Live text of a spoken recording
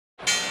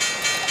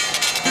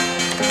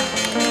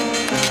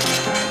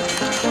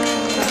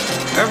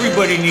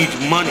Everybody needs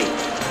money.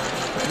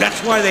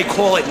 That's why they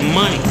call it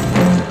money.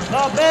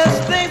 The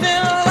best things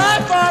in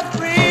life are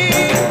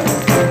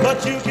free,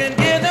 but you can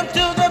give them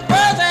to the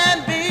birds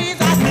and bees.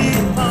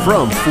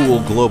 From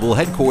Fool Global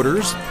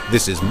Headquarters,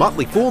 this is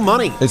Motley Fool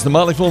Money. It's the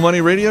Motley Fool Money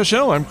Radio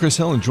Show. I'm Chris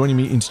Hill, and joining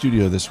me in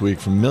studio this week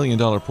from $1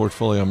 Million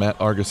Portfolio, Matt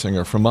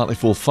Argesinger, from Motley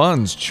Fool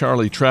Funds,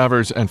 Charlie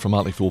Travers, and from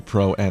Motley Fool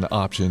Pro and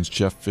Options,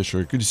 Jeff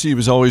Fisher. Good to see you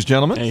as always,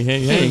 gentlemen.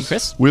 Hey,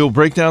 Chris. We'll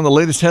break down the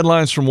latest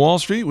headlines from Wall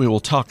Street. We will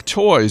talk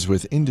toys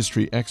with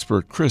industry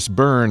expert Chris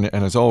Byrne,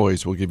 and as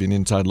always, we'll give you an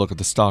inside look at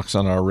the stocks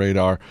on our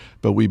radar.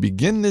 But we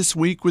begin this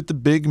week with the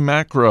big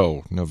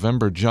macro.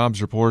 November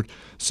jobs report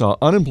saw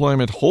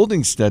unemployment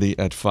holding steady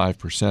at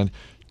 5%.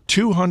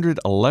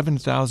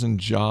 211,000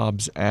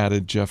 jobs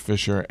added, Jeff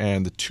Fisher,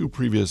 and the two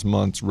previous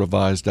months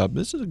revised up.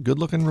 This is a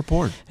good-looking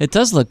report. It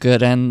does look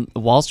good, and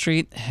Wall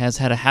Street has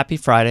had a happy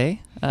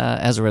Friday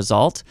as a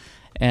result,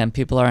 and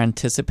people are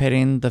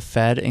anticipating the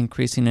Fed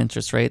increasing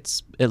interest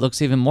rates. It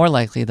looks even more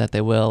likely that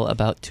they will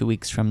about 2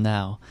 weeks from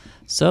now.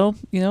 So,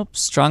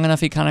 strong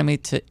enough economy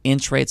to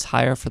inch rates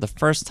higher for the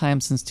first time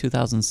since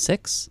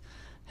 2006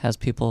 has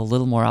people a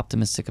little more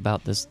optimistic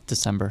about this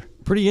December.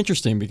 Pretty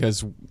interesting,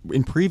 because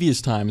in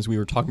previous times we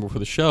were talking before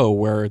the show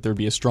where there'd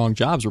be a strong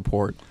jobs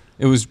report.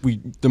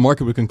 The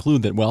market would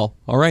conclude that, well,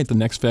 all right, the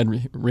next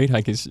Fed rate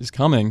hike is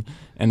coming,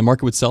 and the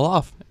market would sell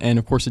off. And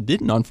of course, it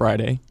didn't on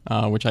Friday,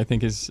 which I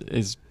think is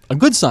a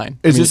good sign.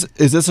 Is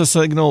this a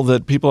signal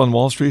that people on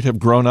Wall Street have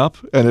grown up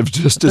and have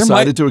just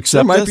decided to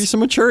accept this? There might this? be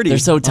some maturity. They're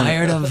so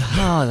tired of,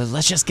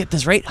 let's just get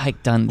this rate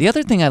hike done. The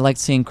other thing I like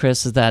seeing,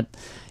 Chris, is that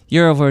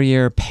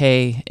year-over-year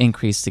pay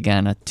increased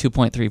again, a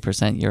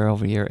 2.3%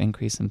 year-over-year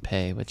increase in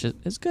pay, which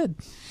is good.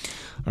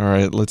 All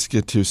right, let's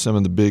get to some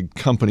of the big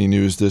company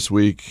news this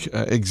week.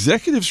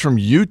 Executives from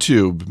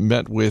YouTube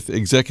met with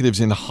executives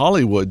in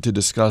Hollywood to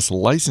discuss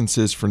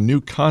licenses for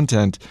new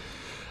content.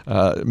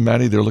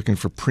 Maddie, they're looking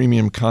for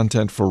premium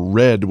content for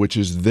Red, which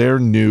is their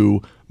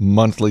new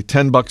monthly,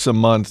 $10 a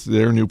month,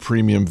 their new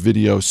premium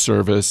video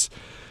service.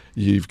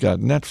 You've got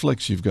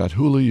Netflix, you've got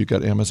Hulu, you've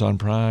got Amazon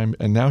Prime,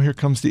 and now here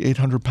comes the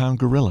 800-pound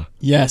gorilla.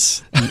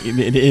 Yes,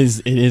 it is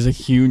a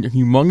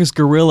humongous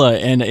gorilla,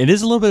 and it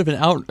is a little bit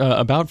of an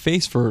about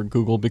face for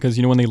Google, because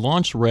when they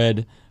launched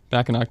Red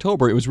back in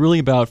October, it was really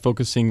about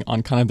focusing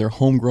on kind of their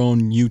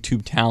homegrown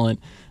YouTube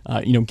talent,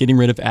 getting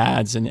rid of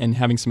ads and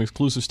having some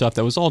exclusive stuff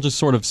that was all just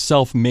sort of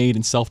self-made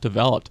and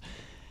self-developed.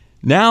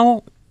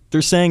 Now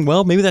they're saying,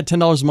 well, maybe that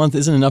 $10 a month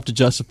isn't enough to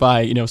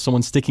justify,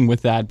 someone sticking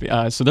with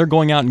that. So they're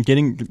going out and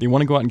they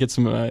want to go out and get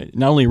some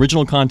not only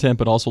original content,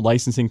 but also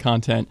licensing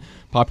content,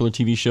 popular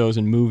TV shows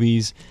and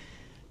movies.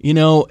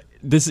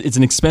 It's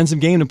an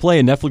expensive game to play,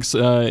 and Netflix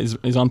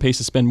is on pace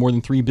to spend more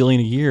than $3 billion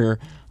a year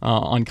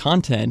on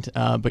content.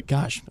 But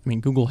gosh,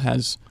 Google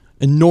has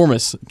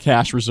enormous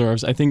cash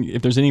reserves. I think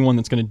if there's anyone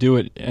that's going to do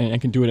it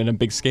and can do it at a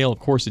big scale, of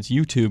course, it's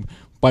YouTube.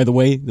 By the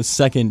way, the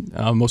second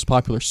most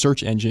popular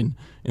search engine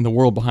in the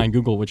world behind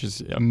Google, which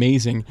is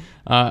amazing.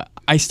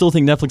 I still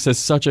think Netflix has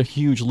such a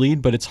huge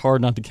lead, but it's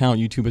hard not to count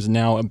YouTube as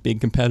now a big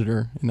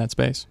competitor in that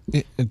space.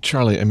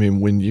 Charlie,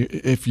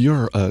 if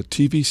you're a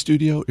TV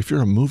studio, if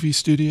you're a movie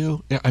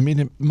studio,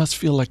 it must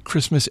feel like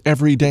Christmas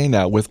every day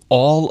now with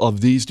all of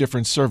these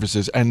different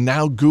services, and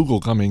now Google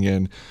coming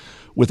in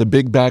with a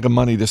big bag of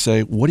money to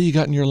say, what do you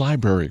got in your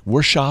library?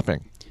 We're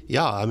shopping.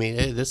 Yeah,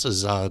 this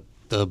is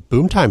the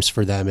boom times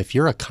for them. If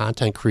you're a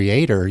content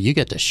creator, you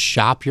get to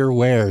shop your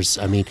wares.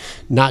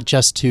 Not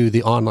just to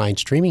the online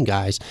streaming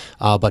guys,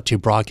 but to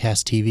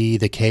broadcast TV,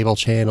 the cable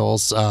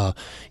channels.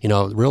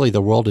 Really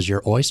the world is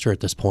your oyster at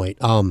this point.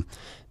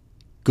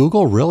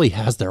 Google really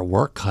has their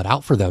work cut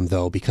out for them,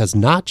 though, because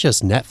not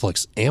just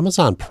Netflix,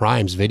 Amazon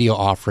Prime's video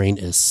offering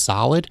is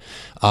solid.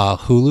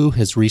 Hulu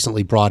has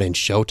recently brought in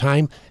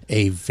Showtime,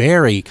 a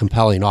very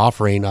compelling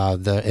offering.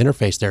 The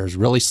interface there is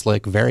really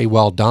slick, very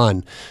well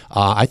done.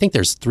 I think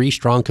there's three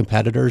strong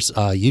competitors.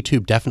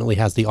 YouTube definitely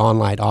has the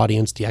online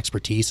audience, the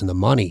expertise, and the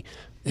money.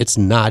 It's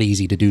not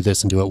easy to do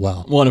this and do it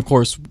well. Well, and of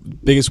course,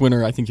 biggest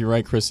winner, I think you're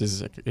right, Chris,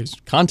 is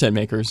content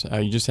makers.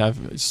 You just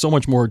have so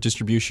much more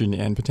distribution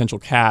and potential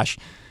cash.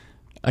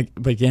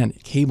 But again,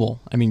 cable.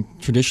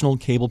 Traditional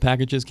cable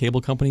packages, cable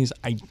companies.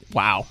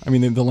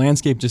 The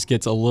landscape just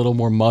gets a little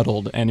more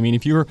muddled. And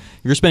if you're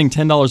spending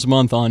 $10 a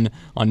month on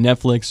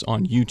Netflix,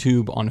 on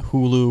YouTube, on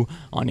Hulu,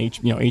 on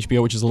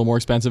HBO, which is a little more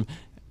expensive,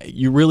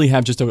 you really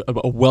have just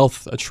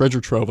a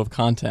treasure trove of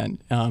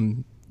content.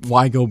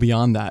 Why go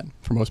beyond that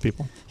for most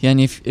people? Yeah,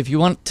 and if you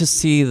want to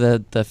see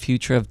the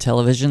future of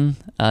television,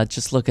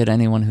 just look at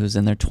anyone who's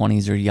in their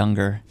 20s or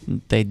younger.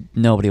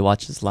 Nobody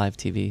watches live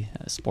TV,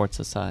 sports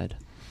aside.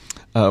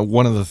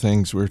 One of the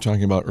things we were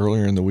talking about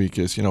earlier in the week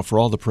is, for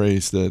all the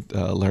praise that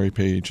Larry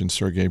Page and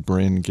Sergey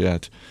Brin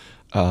get,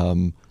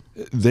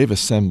 they've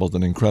assembled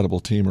an incredible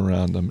team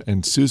around them.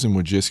 And Susan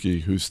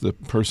Wojcicki, who's the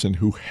person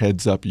who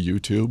heads up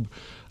YouTube,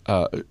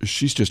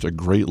 she's just a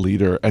great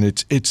leader. And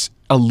it's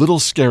a little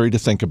scary to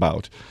think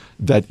about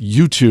that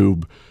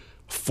YouTube,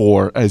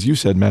 for, as you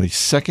said, Maddie,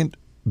 second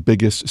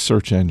biggest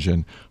search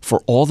engine,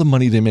 for all the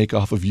money they make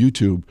off of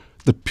YouTube,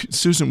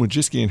 Susan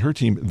Wojcicki and her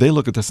team, they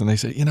look at this and they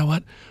say, you know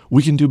what?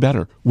 We can do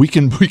better. We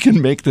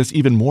can make this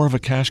even more of a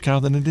cash cow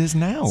than it is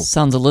now.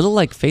 Sounds a little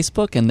like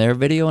Facebook and their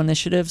video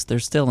initiatives. They're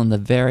still in the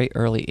very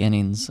early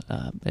innings,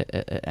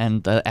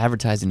 and the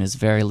advertising is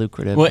very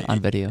lucrative on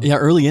video. Yeah,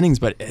 early innings,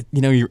 but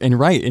you're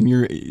right, and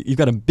you've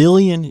got 1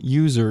 billion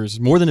users,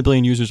 more than 1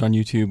 billion users on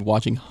YouTube,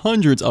 watching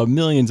hundreds of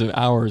millions of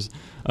hours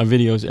of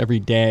videos every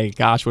day.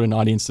 Gosh, what an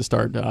audience to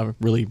start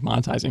really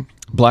monetizing.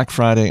 Black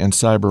Friday and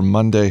Cyber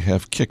Monday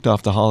have kicked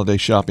off the holiday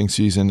shopping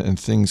season, and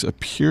things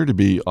appear to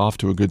be off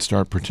to a good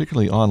start,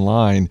 particularly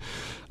online.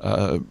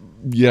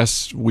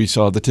 Yes, we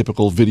saw the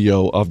typical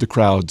video of the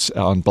crowds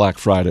on Black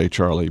Friday,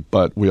 Charlie,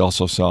 but we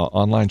also saw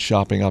online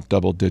shopping up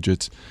double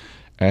digits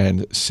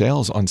and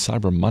sales on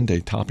Cyber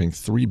Monday topping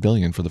 $3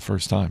 billion for the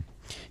first time.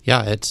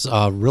 Yeah, it's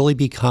really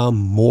become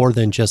more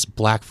than just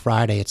Black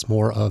Friday. It's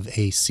more of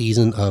a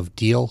season of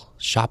deal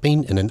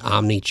shopping in an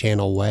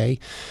omni-channel way,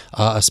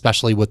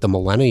 especially with the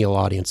millennial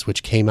audience,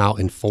 which came out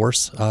in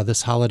force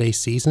this holiday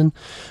season.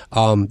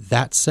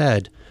 That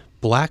said,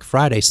 Black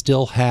Friday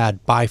still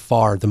had by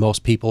far the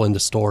most people in the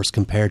stores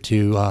compared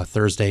to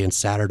Thursday and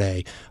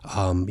Saturday.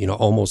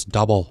 Almost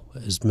double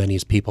as many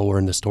as people were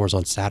in the stores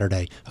on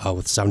Saturday,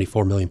 with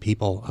 74 million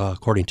people,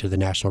 according to the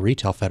National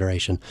Retail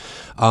Federation.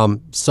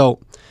 So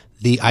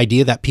the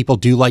idea that people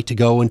do like to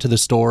go into the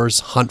stores,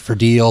 hunt for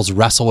deals,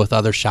 wrestle with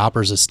other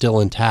shoppers is still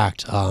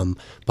intact.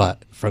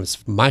 But from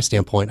my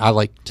standpoint, I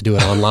like to do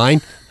it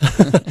online.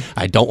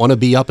 I don't want to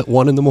be up at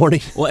 1 in the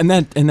morning. Well, and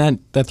that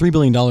 $3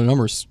 billion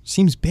number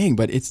seems big,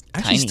 but it's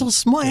actually Tiny. still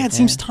small. Yeah, it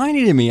seems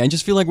tiny to me. I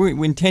just feel like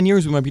in 10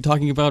 years we might be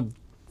talking about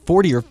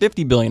 40 or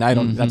 50 billion. I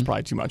don't. That's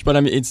probably too much. But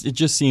I mean, it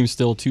just seems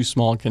still too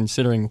small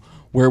considering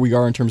where we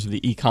are in terms of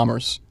the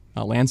e-commerce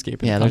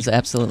landscape. Yeah, there's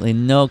absolutely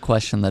no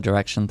question the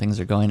direction things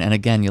are going. And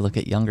again, you look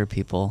at younger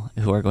people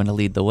who are going to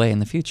lead the way in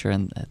the future,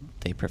 and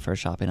they prefer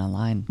shopping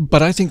online.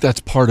 But I think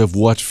that's part of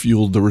what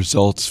fueled the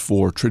results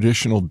for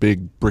traditional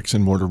big bricks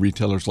and mortar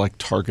retailers like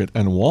Target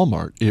and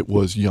Walmart. It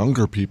was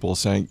younger people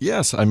saying,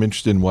 yes, I'm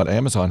interested in what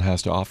Amazon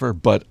has to offer,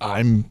 but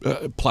I'm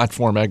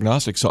platform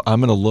agnostic, so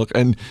I'm going to look.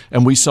 And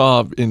we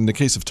saw in the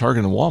case of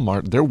Target and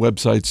Walmart, their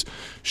websites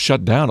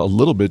shut down a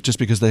little bit just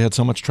because they had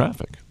so much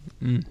traffic.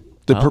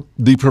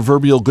 The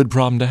proverbial good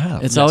problem to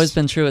have. It's always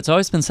been true. It's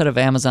always been said of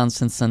Amazon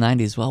since the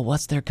 90s, well,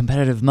 what's their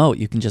competitive moat?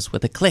 You can just,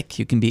 with a click,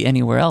 you can be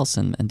anywhere else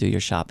and do your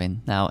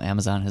shopping. Now,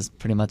 Amazon has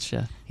pretty much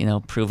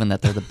proven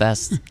that they're the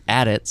best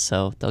at it,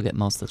 so they'll get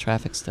most of the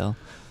traffic still.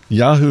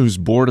 Yahoo's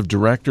board of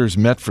directors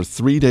met for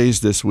 3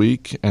 days this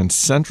week, and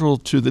central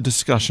to the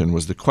discussion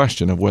was the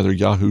question of whether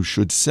Yahoo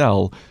should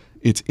sell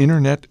its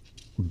internet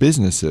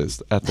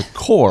businesses at the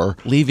core.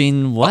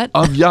 Leaving what?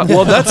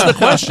 Well, that's the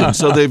question.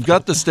 So they've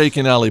got the stake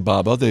in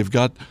Alibaba. They've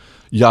got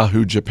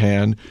Yahoo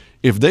Japan.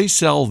 If they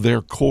sell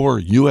their core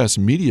U.S.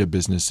 media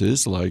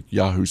businesses like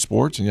Yahoo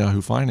Sports and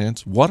Yahoo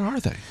Finance, what are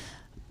they?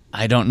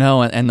 I don't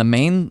know. And the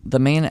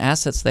main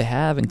assets they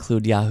have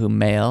include Yahoo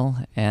Mail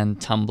and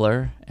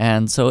Tumblr.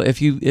 And so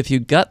if you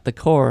gut the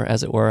core,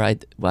 as it were,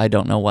 I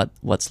don't know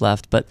what's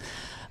left. But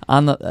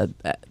on the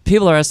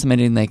people are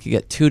estimating they could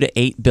get 2 to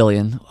 8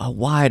 billion, a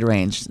wide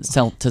range,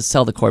 to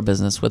sell the core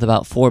business, with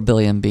about 4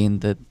 billion being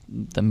the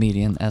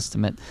median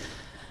estimate.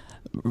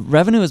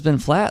 Revenue has been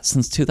flat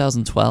since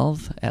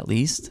 2012, at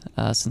least,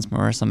 since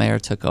Marissa Mayer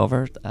took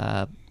over.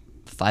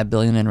 $5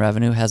 billion in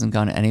revenue, hasn't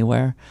gone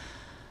anywhere.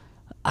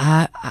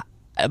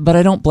 But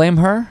I don't blame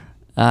her.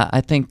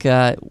 I think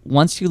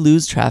once you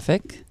lose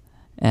traffic,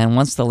 and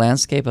once the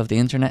landscape of the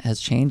internet has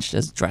changed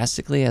as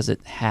drastically as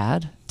it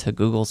had to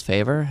Google's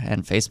favor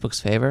and Facebook's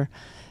favor,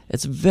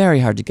 it's very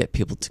hard to get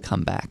people to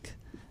come back.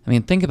 I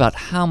mean, think about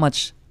how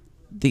much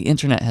the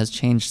internet has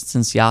changed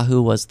since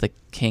Yahoo was the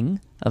king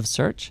of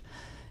search.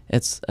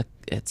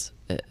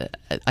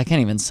 I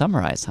can't even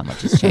summarize how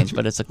much it's changed,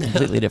 but it's a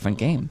completely different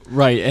game.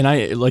 Right,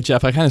 and like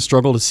Jeff, I kind of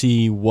struggle to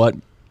see what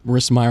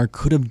Marissa Mayer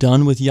could have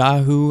done with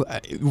Yahoo.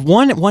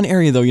 One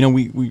area, though,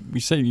 we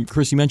said,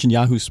 Chris, you mentioned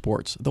Yahoo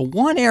Sports. The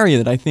one area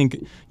that I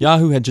think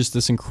Yahoo had just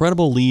this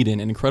incredible lead in,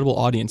 an incredible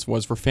audience,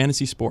 was for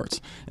fantasy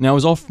sports. And that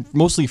was all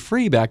mostly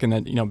free back in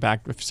that,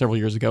 back several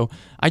years ago.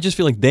 I just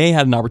feel like they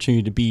had an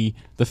opportunity to be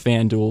the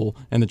FanDuel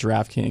and the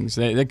DraftKings.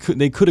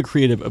 They could have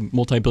created a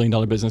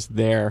multi-billion-dollar business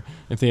there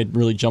if they had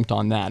really jumped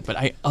on that.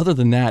 But other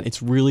than that,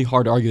 it's really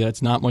hard to argue that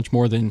it's not much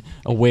more than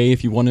a way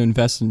if you want to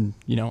invest in,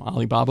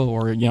 Alibaba,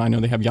 or I know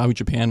they have Yahoo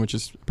Japan, which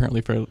is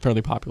apparently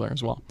fairly popular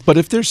as well. But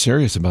if they're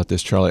serious about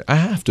this, Charlie, I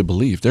have to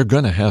believe they're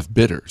going to have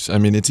bidders. I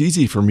mean, it's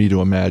easy for me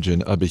to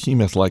imagine a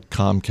behemoth like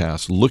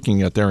Comcast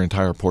looking at their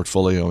entire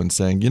portfolio and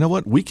saying, you know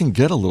what, we can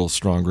get a little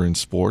stronger in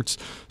sports,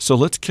 so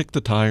let's kick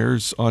the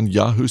tires on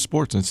Yahoo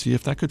Sports and see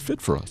if that could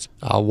fit for us.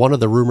 One of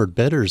the rumored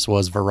bidders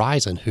was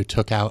Verizon, who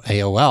took out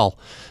AOL.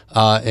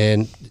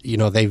 And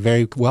they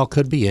very well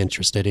could be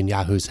interested in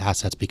Yahoo's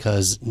assets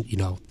because,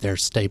 their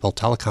stable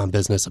telecom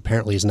business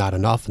apparently is not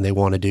enough, and they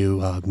want to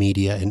do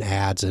media media and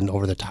ads and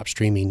over-the-top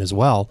streaming as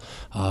well.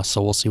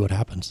 So we'll see what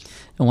happens.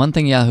 And one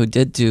thing Yahoo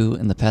did do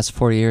in the past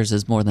 4 years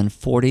is more than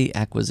 40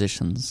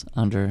 acquisitions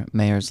under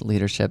Mayer's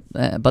leadership,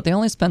 but they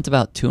only spent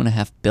about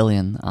 $2.5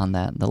 billion on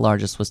that. The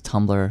largest was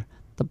Tumblr,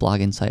 the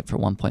blogging site, for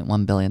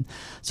 $1.1 billion.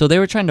 So they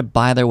were trying to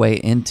buy their way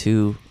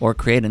into or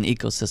create an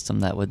ecosystem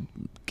that would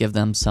give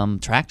them some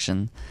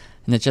traction,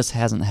 and it just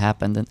hasn't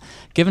happened. And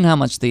given how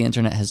much the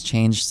internet has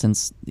changed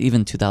since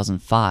even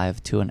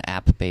 2005 to an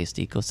app-based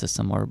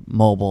ecosystem or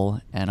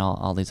mobile and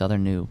all these other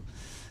new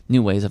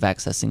ways of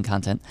accessing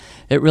content,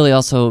 it really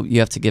also, you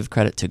have to give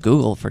credit to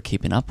Google for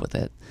keeping up with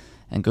it.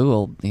 And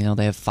Google,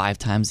 they have 5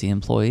 times the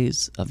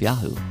employees of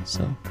Yahoo,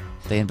 so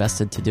they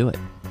invested to do it.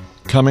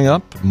 Coming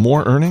up,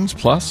 more earnings,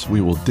 plus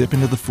we will dip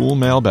into the Fool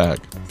mailbag.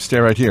 Stay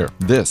right here.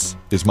 This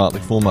is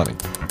Motley Fool Money.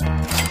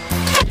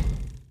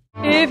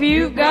 If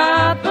you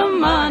got the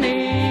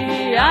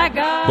money, I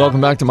got...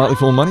 Welcome back to Motley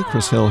Fool Money.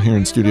 Chris Hill here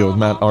in studio with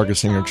Matt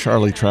Argersinger,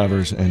 Charlie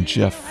Travers, and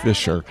Jeff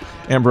Fisher.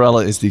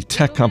 Ambarella is the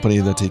tech company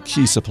that's a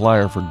key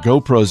supplier for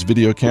GoPro's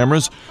video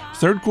cameras.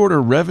 Third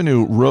quarter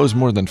revenue rose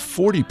more than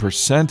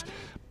 40%,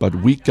 but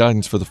weak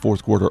guidance for the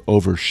fourth quarter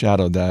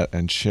overshadowed that,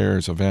 and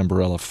shares of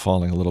Ambarella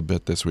falling a little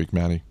bit this week,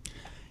 Matty.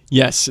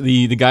 Yes,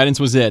 the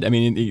guidance was it. I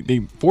mean, the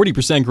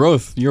 40%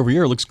 growth year over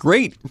year looks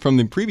great from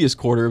the previous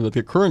quarter, but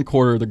the current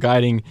quarter they're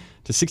guiding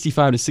to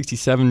 65 to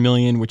 67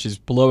 million, which is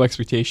below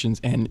expectations,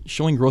 and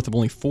showing growth of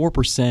only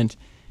 4%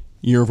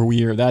 year over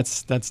year.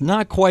 That's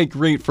not quite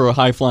great for a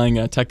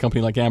high-flying tech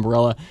company like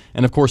Ambarella.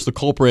 And of course, the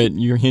culprit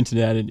you hinted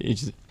at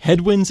is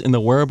headwinds in the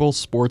wearable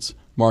sports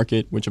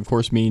market, which of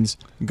course means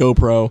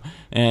GoPro.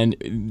 And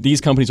these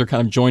companies are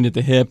kind of joined at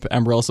the hip.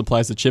 Ambarella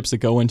supplies the chips that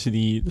go into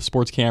the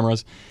sports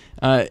cameras.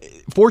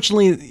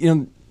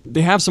 Fortunately,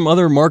 they have some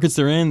other markets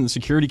they're in, the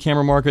security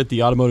camera market,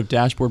 the automotive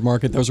dashboard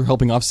market. Those are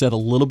helping offset a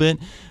little bit.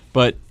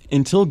 But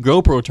until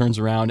GoPro turns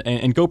around,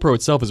 and GoPro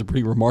itself is a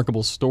pretty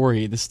remarkable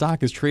story, the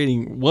stock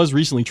was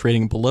recently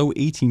trading below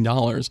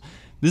 $18.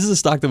 This is a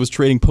stock that was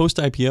trading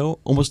post-IPO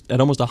almost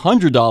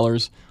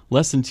 $100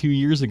 less than 2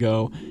 years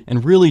ago,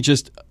 and really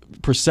just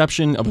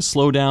perception of a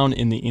slowdown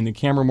in the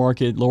camera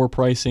market, lower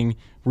pricing,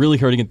 really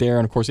hurting it there.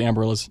 And of course,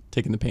 Ambarella's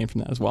taking the pain from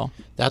that as well.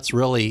 That's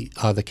really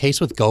the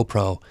case with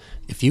GoPro.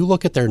 If you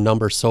look at their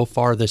numbers so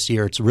far this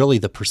year, it's really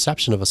the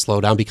perception of a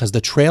slowdown because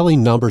the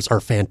trailing numbers are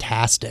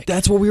fantastic.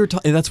 That's what we were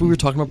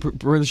talking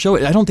about for the show.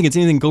 I don't think it's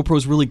anything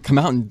GoPro's really come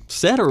out and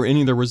said or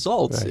any of the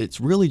results. Right. It's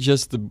really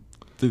just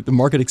the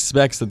market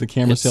expects that the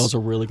camera sales are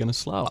really going to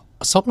slow.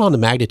 Something on the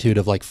magnitude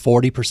of like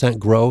 40%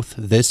 growth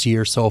this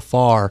year so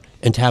far,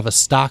 and to have a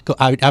stock,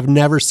 I've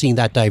never seen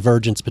that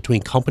divergence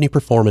between company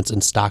performance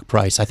and stock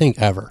price, I think,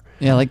 ever.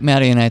 Yeah, like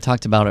Maddie and I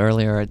talked about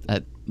earlier,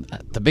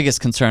 the biggest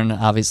concern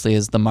obviously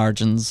is the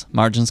margins.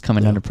 Margins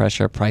coming under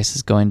pressure,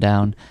 prices going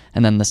down,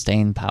 and then the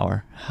staying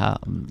power. How,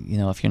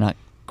 if you're not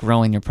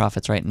growing your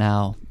profits right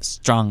now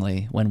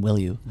strongly, when will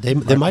you? They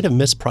might have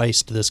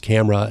mispriced this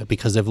camera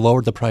because they've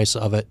lowered the price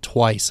of it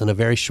twice in a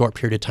very short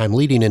period of time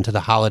leading into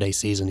the holiday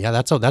season. Yeah,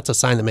 that's a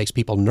sign that makes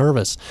people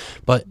nervous.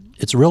 But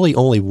it's really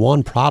only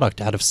one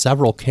product out of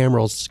several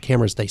cameras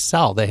they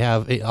sell. They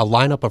have a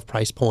lineup of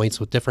price points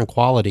with different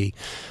quality.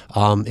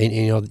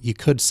 And you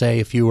could say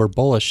if you were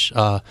bullish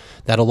that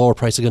a lower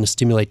price is going to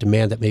stimulate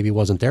demand that maybe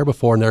wasn't there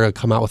before, and they're going to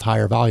come out with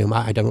higher volume.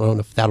 I don't know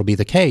if that'll be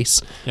the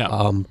case.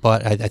 Yeah.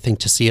 But I think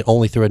to see it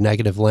only through a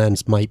negative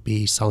lens might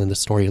be selling the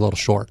story a little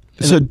short.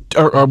 So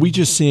are we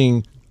just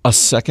seeing a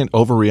second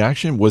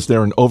overreaction? Was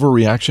there an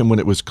overreaction when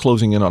it was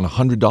closing in on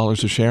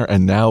 $100 a share,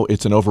 and now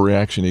it's an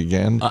overreaction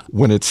again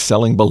when it's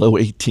selling below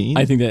 18?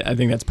 I think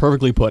that's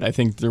perfectly put. I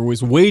think there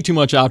was way too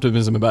much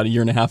optimism about a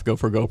year and a half ago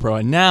for GoPro,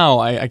 and now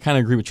I kind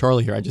of agree with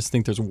Charlie here. I just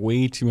think there's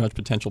way too much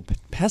potential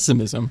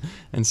pessimism,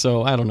 and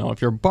so I don't know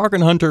if you're a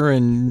bargain hunter,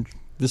 and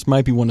this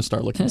might be one to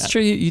start looking at. That's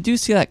true. You do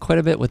see that quite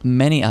a bit with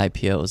many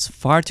IPOs.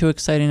 Far too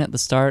exciting at the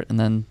start, and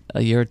then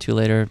a year or two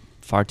later,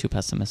 far too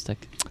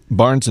pessimistic.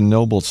 Barnes &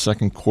 Noble's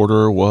second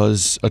quarter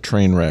was a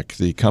train wreck.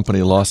 The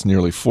company lost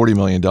nearly $40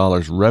 million.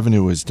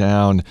 Revenue was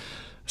down.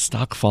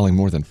 Stock falling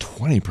more than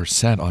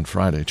 20% on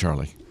Friday,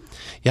 Charlie.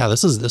 Yeah,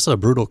 this is a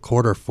brutal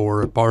quarter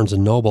for Barnes &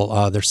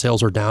 Noble. Their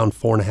sales are down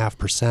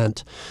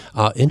 4.5%.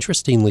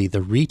 Interestingly,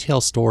 the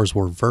retail stores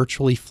were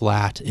virtually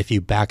flat if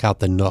you back out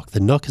the Nook. The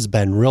Nook has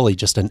been really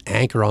just an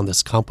anchor on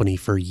this company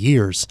for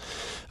years.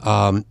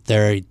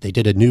 They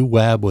did a new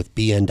web with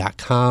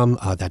bn.com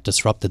that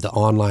disrupted the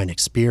online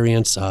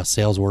experience.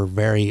 Sales were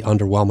very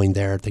underwhelming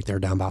there. I think they were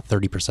down about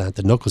 30%.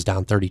 The Nook was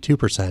down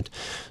 32%.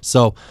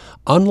 So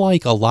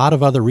unlike a lot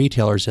of other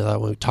retailers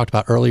we talked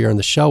about earlier in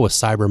the show with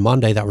Cyber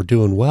Monday that were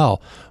doing well,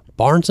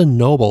 Barnes &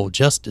 Noble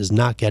just is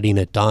not getting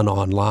it done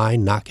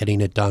online, not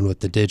getting it done with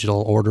the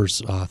digital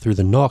orders through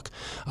the Nook,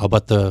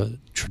 but the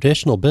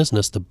traditional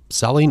business, the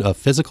selling of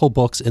physical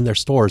books in their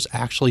stores,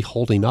 actually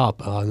holding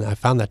up. And I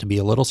found that to be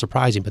a little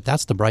surprising, but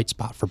that's the bright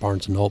spot for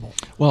Barnes & Noble.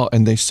 Well,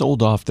 and they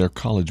sold off their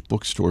college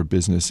bookstore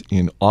business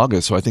in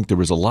August, so I think there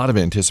was a lot of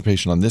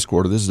anticipation on this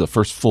quarter. This is the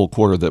first full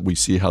quarter that we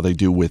see how they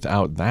do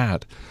without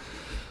that.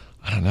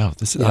 I don't know.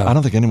 I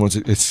don't think anyone's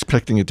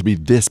expecting it to be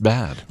this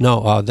bad.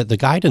 No, the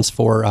guidance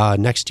for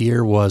next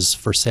year was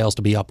for sales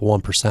to be up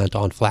 1%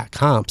 on flat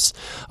comps,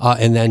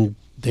 and then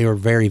they were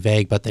very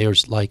vague, but they were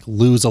like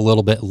lose a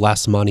little bit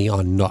less money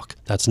on Nook.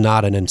 That's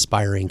not an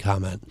inspiring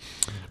comment.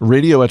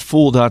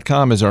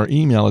 Radio@fool.com is our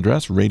email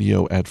address,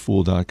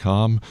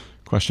 radio@fool.com.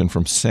 Question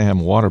from Sam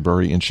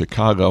Waterbury in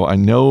Chicago. I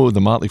know the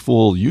Motley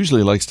Fool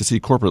usually likes to see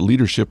corporate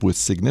leadership with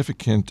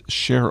significant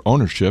share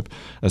ownership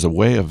as a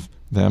way of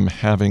them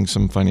having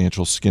some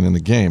financial skin in the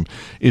game.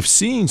 If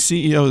seeing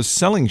CEOs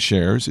selling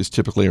shares is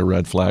typically a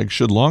red flag,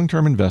 should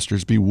long-term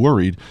investors be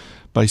worried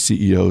by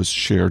CEOs'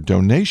 share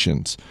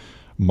donations?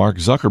 Mark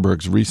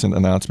Zuckerberg's recent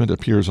announcement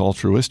appears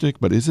altruistic,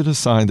 but is it a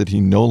sign that he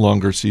no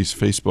longer sees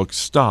Facebook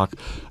stock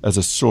as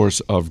a source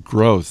of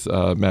growth?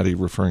 Maddie,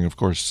 referring, of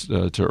course,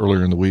 to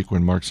earlier in the week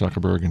when Mark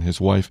Zuckerberg and his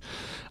wife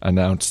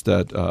announced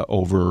that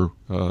over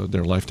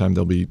their lifetime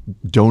they'll be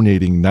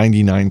donating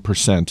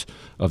 99%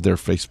 of their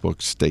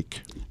Facebook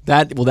stake.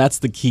 That's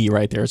the key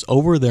right there. It's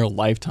over their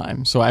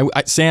lifetime. So,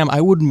 Sam, I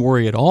wouldn't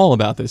worry at all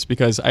about this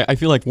because I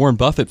feel like Warren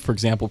Buffett, for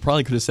example,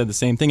 probably could have said the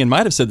same thing and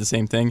might have said the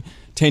same thing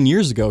 10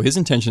 years ago. His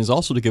intention is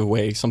also to give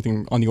away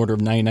something on the order of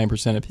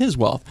 99% of his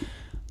wealth.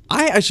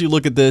 I actually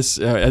look at this,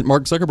 at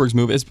Mark Zuckerberg's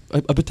move, as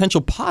a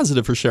potential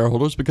positive for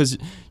shareholders because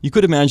you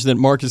could imagine that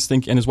Mark is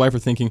and his wife are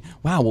thinking,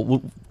 wow,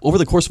 well, over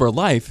the course of our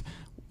life,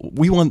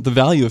 we want the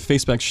value of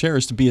Facebook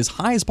shares to be as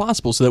high as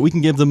possible so that we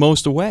can give the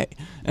most away.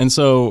 And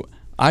so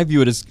I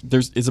view it as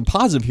it's a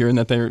positive here in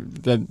that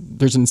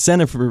there's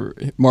incentive for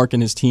Mark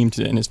and his team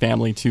and his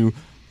family to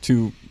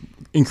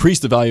increase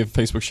the value of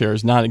Facebook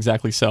shares, not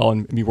exactly sell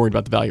and be worried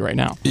about the value right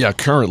now. Yeah,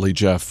 currently,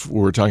 Jeff,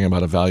 we're talking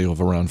about a value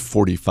of around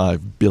 $45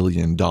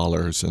 billion.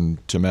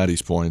 And to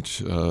Maddie's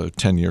point,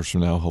 10 years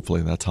from now,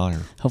 hopefully that's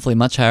higher. Hopefully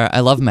much higher. I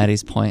love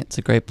Maddie's point. It's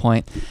a great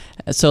point.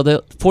 So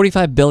the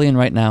 $45 billion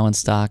right now in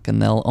stock,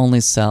 and they'll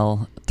only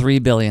sell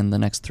 $3 billion the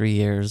next 3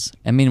 years.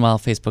 And meanwhile,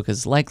 Facebook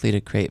is likely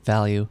to create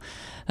value.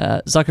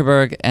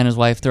 Zuckerberg and his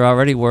wife, they're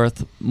already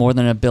worth more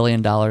than $1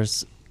 billion,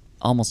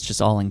 almost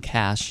just all in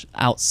cash,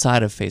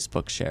 outside of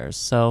Facebook shares.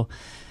 So,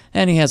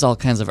 and he has all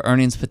kinds of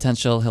earnings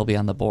potential. He'll be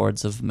on the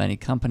boards of many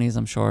companies,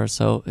 I'm sure.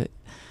 So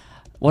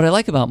what I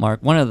like about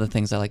Mark, one of the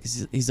things I like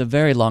is he's a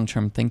very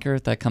long-term thinker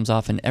that comes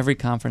off in every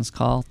conference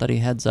call that he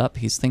heads up.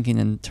 He's thinking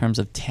in terms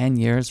of 10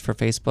 years for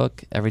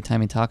Facebook every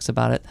time he talks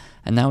about it.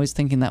 And now he's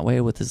thinking that way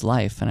with his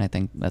life, and I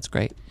think that's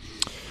great.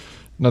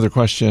 Another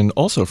question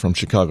also from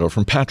Chicago,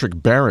 from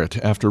Patrick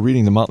Barrett. After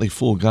reading the Motley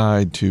Fool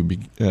Guide to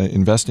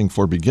Investing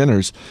for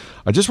Beginners,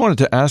 I just wanted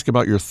to ask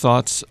about your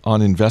thoughts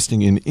on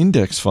investing in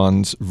index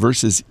funds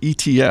versus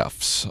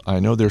ETFs.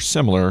 I know they're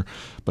similar,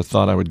 but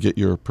thought I would get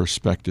your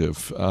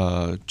perspective.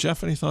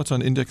 Jeff, any thoughts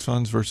on index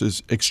funds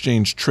versus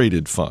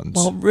exchange-traded funds?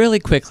 Well, really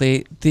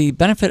quickly, the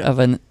benefit of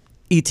an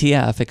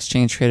ETF,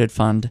 exchange-traded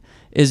fund,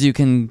 is you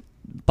can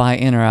buy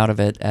in or out of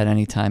it at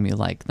any time you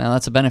like. Now,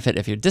 that's a benefit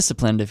if you're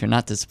disciplined. If you're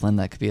not disciplined,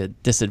 that could be a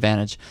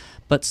disadvantage.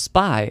 But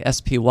SPY,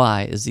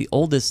 S-P-Y, is the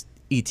oldest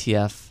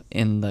ETF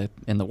in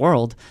the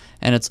world,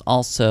 and it's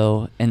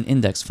also an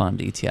index fund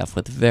ETF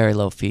with very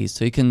low fees.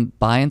 So you can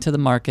buy into the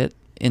market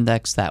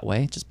index that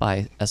way. Just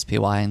buy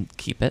SPY and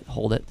keep it,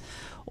 hold it.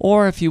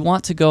 Or if you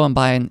want to go and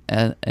buy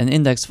an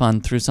index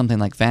fund through something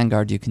like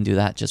Vanguard, you can do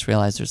that. Just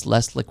realize there's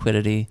less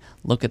liquidity,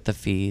 look at the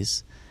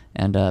fees,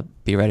 and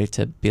be ready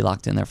to be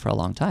locked in there for a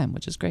long time,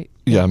 which is great.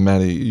 Yeah,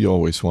 Maddie, you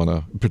always want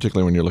to,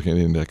 particularly when you're looking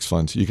at index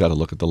funds, you got to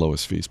look at the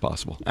lowest fees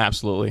possible.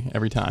 Absolutely,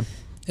 every time.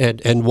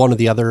 And one of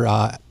the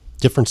other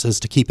differences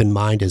to keep in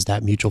mind is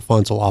that mutual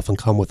funds will often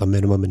come with a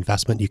minimum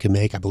investment you can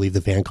make. I believe the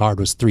Vanguard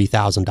was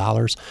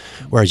 $3,000,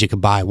 whereas you could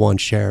buy one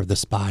share of the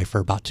SPY for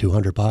about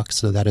 $200.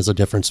 So that is a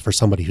difference for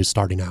somebody who's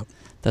starting out.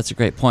 That's a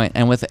great point.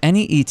 And with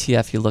any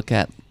ETF you look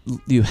at,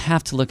 you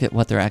have to look at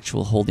what their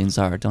actual holdings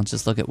are. Don't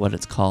just look at what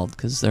it's called,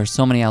 because there are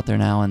so many out there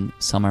now and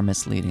some are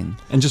misleading.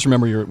 And just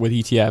remember, with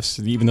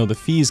ETFs, even though the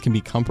fees can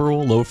be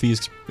comparable, low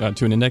fees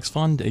to an index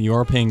fund, you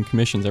are paying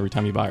commissions every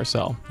time you buy or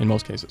sell in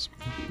most cases.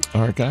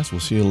 All right, guys,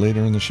 we'll see you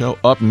later in the show.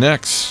 Up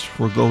next,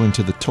 we're going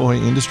to the toy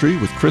industry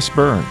with Chris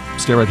Byrne.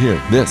 Stay right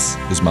here. This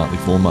is Motley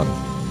Fool Money.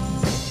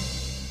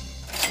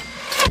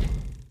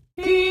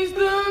 He's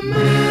the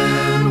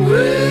man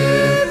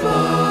with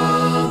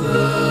all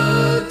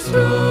the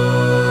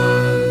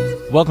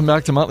toys. Welcome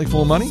back to Motley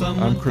Fool Money.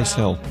 I'm Chris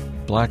Hill.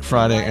 Black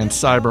Friday and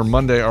Cyber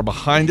Monday are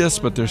behind us,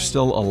 but there's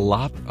still a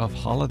lot of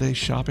holiday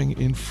shopping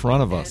in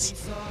front of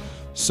us.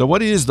 So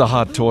what is the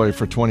hot toy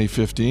for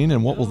 2015,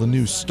 and what will the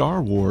new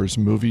Star Wars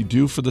movie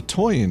do for the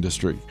toy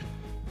industry?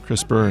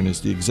 Chris Byrne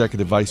is the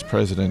Executive Vice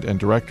President and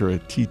Director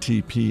at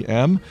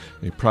TTPM,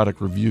 a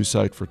product review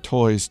site for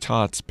toys,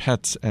 tots,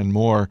 pets, and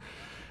more.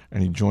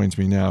 And he joins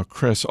me now.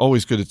 Chris,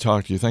 always good to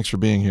talk to you. Thanks for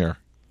being here.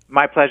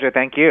 My pleasure.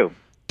 Thank you.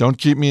 Don't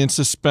keep me in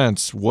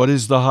suspense. What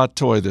is the hot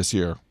toy this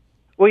year?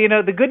 Well,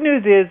 the good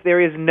news is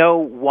there is no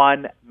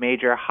one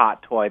major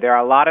hot toy. There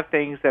are a lot of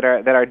things that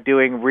are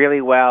doing really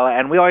well,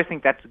 and we always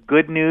think that's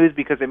good news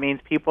because it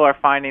means people are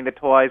finding the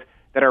toys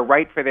that are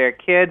right for their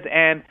kids,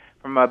 and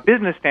from a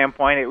business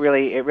standpoint, it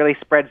really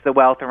spreads the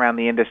wealth around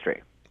the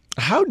industry.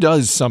 How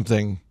does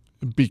something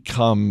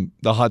become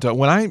the hot toy?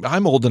 When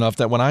I'm old enough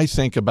that when I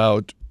think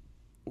about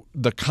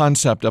the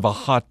concept of a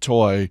hot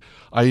toy,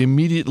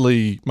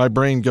 my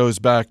brain goes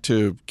back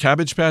to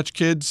Cabbage Patch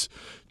Kids,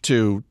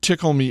 to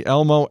Tickle Me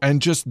Elmo,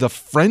 and just the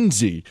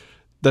frenzy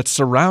that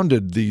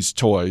surrounded these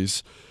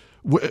toys.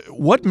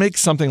 What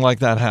makes something like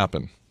that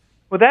happen?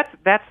 Well,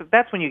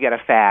 that's when you get a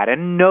fad,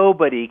 and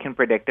nobody can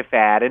predict a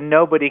fad, and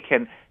nobody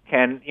can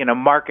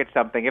market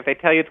something. If they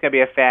tell you it's going to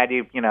be a fad,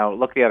 you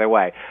look the other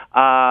way.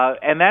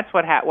 And that's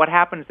what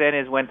happens then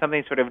is when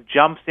something sort of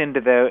jumps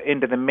into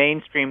the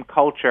mainstream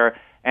culture,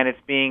 and it's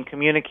being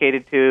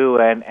communicated to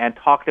and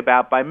talked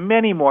about by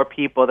many more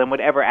people than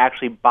would ever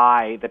actually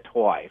buy the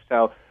toy.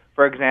 So,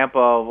 for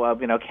example,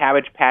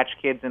 Cabbage Patch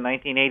Kids in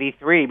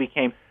 1983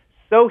 became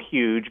so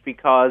huge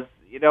because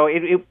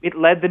it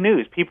led the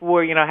news. People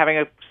were, having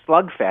a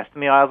slugfest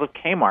in the aisles of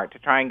Kmart to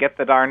try and get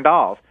the darn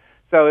dolls.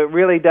 So it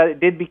really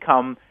did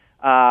become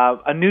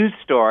a news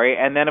story,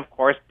 and then, of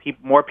course,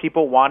 more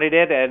people wanted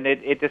it, and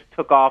it just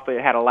took off.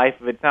 It had a life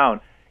of its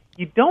own.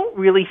 You don't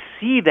really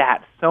see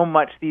that so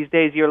much these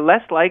days. You're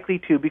less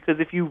likely to, because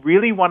if you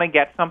really want to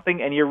get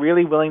something and you're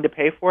really willing to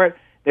pay for it,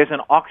 there's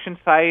an auction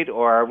site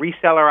or a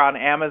reseller on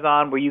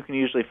Amazon where you can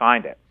usually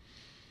find it.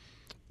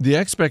 The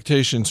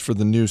expectations for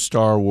the new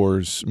Star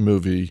Wars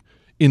movie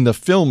in the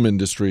film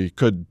industry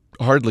could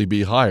hardly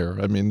be higher.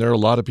 I mean, there are a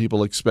lot of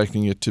people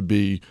expecting it to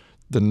be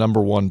the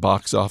 #1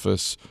 box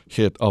office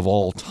hit of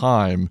all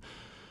time.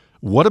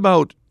 What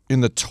about in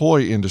the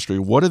toy industry?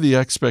 What are the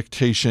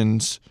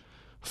expectations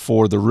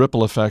for the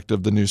ripple effect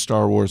of the new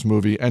Star Wars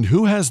movie, and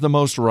who has the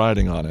most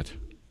riding on it?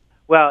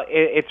 Well,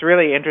 it's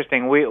really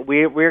interesting. We're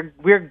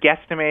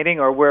guesstimating,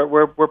 or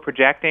we're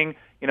projecting,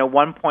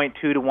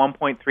 1.2 to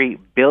 1.3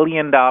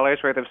 billion dollars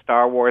worth of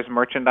Star Wars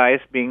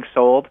merchandise being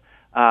sold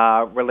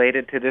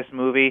related to this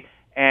movie.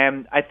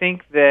 And I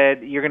think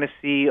that you're going to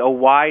see a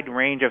wide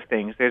range of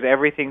things. There's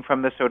everything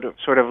from the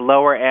sort of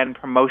lower end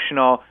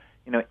promotional,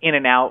 in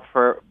and out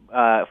for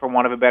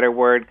want of a better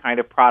word, kind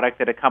of product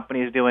that a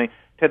company is doing,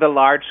 to the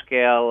large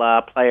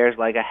scale players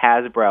like a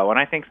Hasbro. And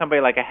I think somebody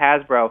like a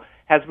Hasbro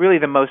has really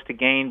the most to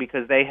gain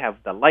because they have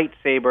the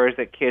lightsabers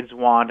that kids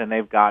want, and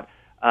they've got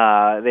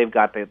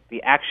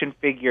the action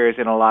figures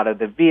in a lot of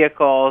the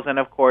vehicles, and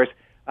of course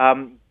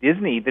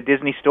Disney, the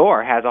Disney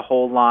Store, has a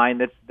whole line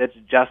that's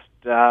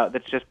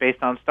just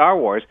based on Star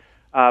Wars.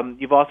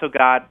 You've also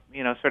got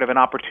sort of an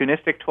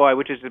opportunistic toy,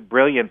 which is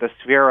brilliant, the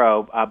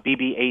Sphero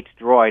BB-8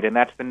 droid, and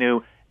that's the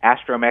new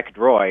astromech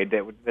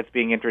droid that's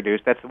being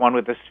introduced. That's the one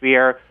with the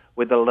sphere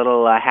with the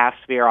little half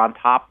sphere on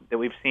top that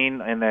we've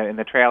seen in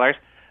the trailers.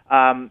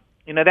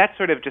 That's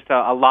sort of just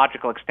a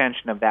logical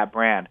extension of that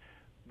brand.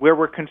 Where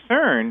we're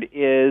concerned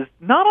is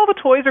not all the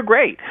toys are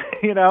great,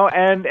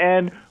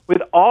 and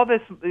with all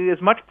this,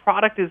 as much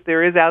product as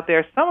there is out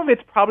there, some of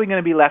it's probably going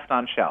to be left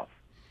on shelf.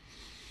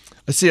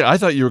 See, I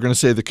thought you were going to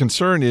say the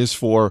concern is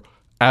for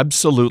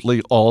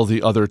absolutely all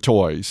the other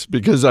toys,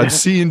 because I've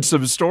seen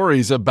some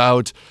stories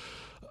about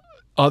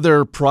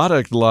other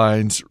product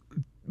lines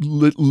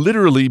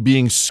literally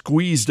being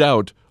squeezed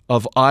out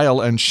of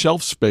aisle and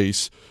shelf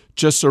space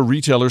just so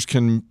retailers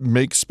can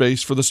make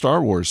space for the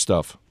Star Wars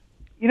stuff.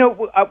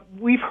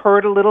 We've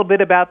heard a little bit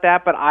about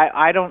that, but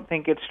I don't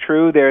think it's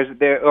true.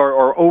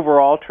 Or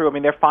overall true. I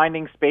mean, they're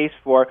finding space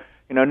for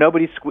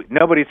nobody's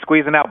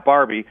squeezing out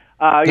Barbie.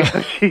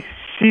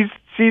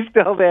 She's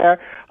still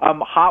there.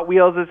 Hot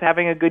Wheels is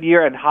having a good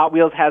year, and Hot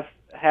Wheels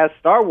has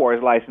Star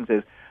Wars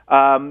licenses.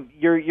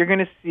 You're going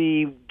to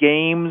see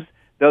games,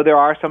 though there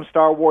are some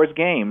Star Wars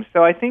games.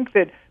 So I think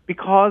that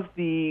because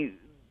the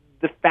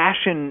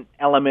fashion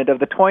element of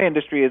the toy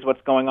industry is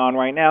what's going on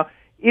right now,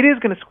 it is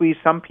going to squeeze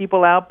some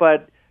people out,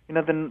 but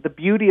the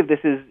beauty of this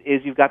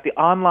is you've got the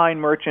online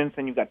merchants,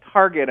 and you've got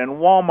Target and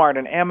Walmart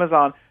and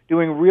Amazon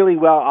doing really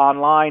well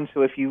online.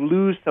 So if you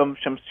lose some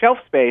shelf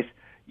space,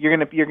 you're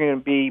going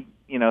to be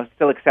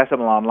still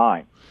accessible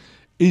online.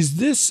 Is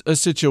this a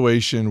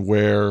situation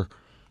where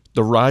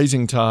the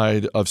rising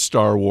tide of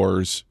Star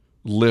Wars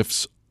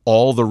lifts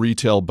all the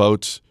retail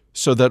boats,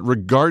 so that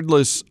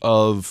regardless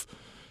of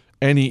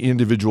any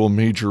individual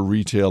major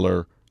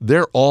retailer,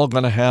 they're all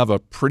going to have a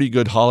pretty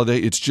good holiday?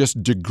 It's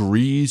just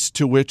degrees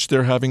to which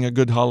they're having a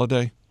good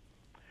holiday?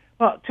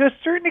 Well, to a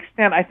certain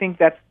extent, I think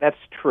that's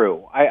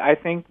true. I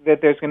think that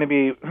there's going to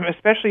be,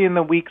 especially in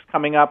the weeks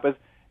coming up,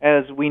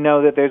 as we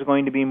know that there's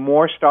going to be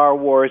more Star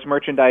Wars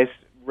merchandise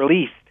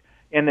released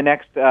in the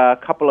next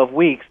couple of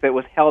weeks that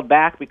was held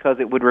back because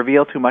it would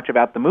reveal too much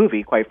about the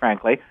movie, quite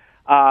frankly.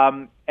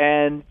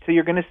 And so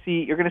you're going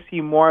to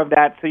see more of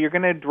that. So you're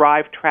going to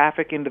drive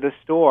traffic into the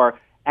store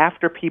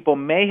after people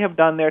may have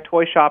done their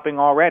toy shopping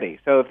already.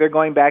 So if they're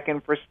going back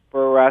in for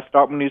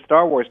new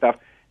Star Wars stuff,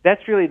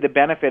 that's really the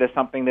benefit of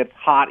something that's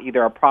hot,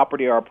 either a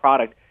property or a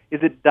product,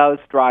 is it does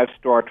drive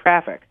store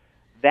traffic.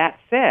 That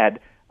said,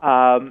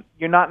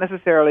 you're not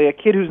necessarily a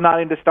kid who's not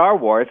into Star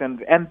Wars,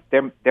 and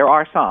there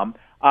are some,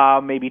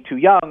 maybe too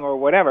young or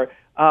whatever.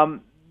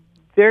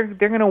 They're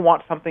going to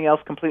want something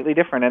else completely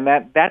different,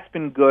 and that's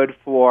been good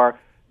for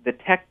the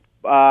tech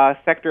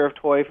sector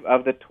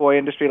of the toy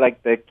industry,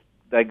 like the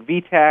like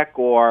VTech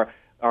or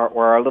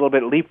a little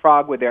bit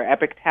Leapfrog with their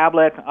Epic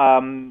tablet,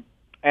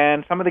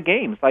 and some of the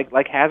games like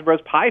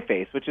Hasbro's Pie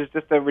Face, which is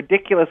just a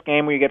ridiculous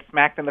game where you get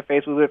smacked in the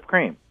face with whipped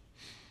cream.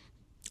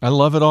 I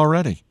love it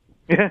already.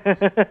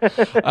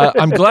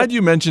 I'm glad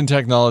you mentioned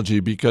technology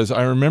because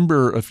I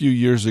remember a few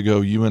years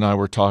ago you and I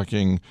were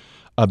talking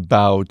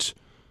about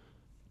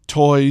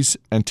toys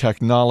and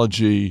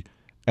technology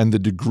and the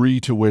degree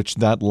to which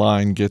that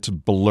line gets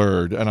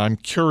blurred. And I'm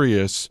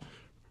curious,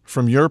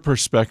 from your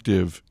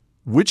perspective,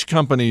 which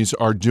companies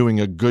are doing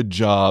a good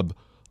job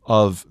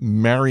of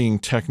marrying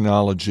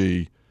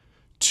technology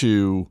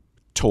to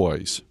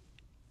toys?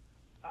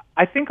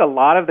 I think a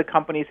lot of the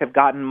companies have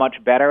gotten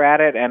much better at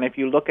it, and if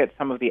you look at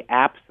some of the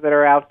apps that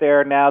are out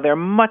there now, they're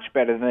much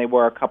better than they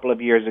were a couple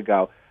of years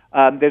ago.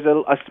 There's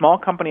a small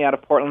company out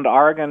of Portland,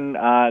 Oregon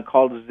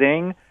called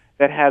Zing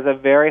that has a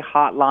very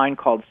hot line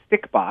called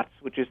Stickbots,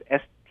 which is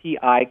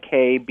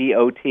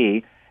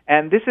STIKBOT.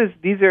 And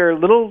these are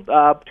little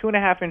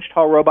 2.5-inch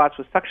tall robots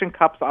with suction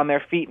cups on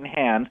their feet and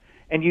hands,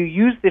 and you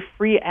use the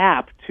free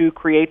app to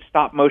create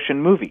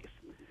stop-motion movies.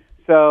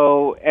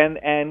 So,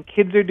 and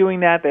kids are doing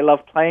that. They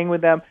love playing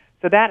with them.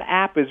 So that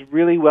app is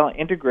really well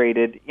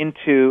integrated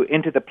into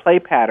the play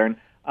pattern.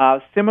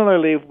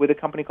 Similarly, with a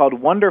company called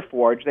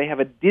WonderForge, they have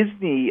a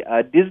Disney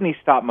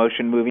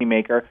stop-motion movie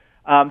maker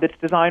that's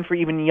designed for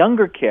even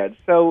younger kids.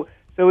 So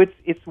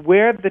it's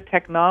where the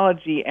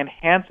technology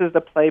enhances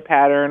the play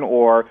pattern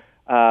or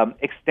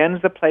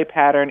extends the play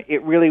pattern.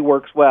 It really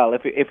works well.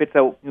 If it's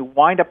you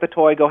wind up the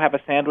toy, go have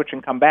a sandwich,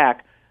 and come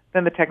back,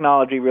 then the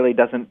technology really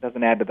doesn't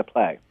add to the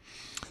play.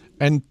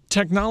 And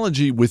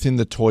technology within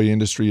the toy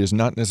industry is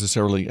not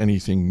necessarily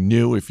anything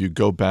new. If you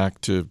go back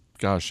to,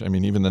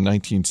 even the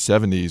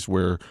 1970s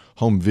where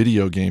home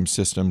video game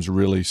systems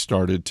really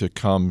started to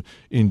come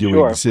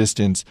into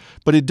existence.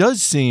 But it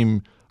does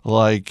seem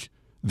like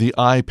the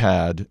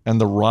iPad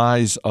and the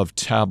rise of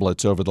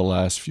tablets over the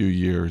last few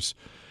years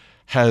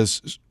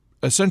has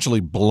essentially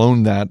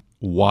blown that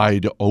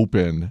wide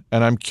open.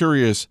 And I'm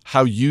curious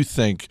how you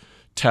think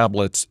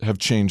tablets have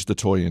changed the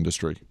toy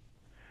industry.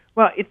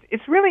 Well,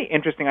 it's really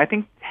interesting. I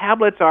think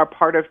tablets are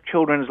part of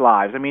children's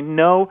lives. I mean,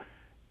 no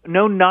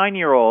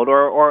 9-year-old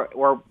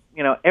or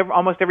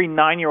almost every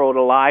 9-year-old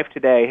alive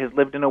today has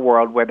lived in a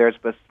world where there's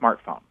a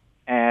smartphone,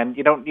 and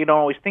you don't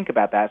always think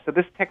about that. So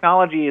this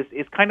technology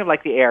is kind of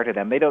like the air to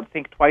them. They don't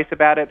think twice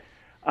about it.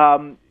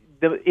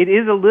 It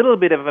is a little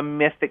bit of a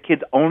myth that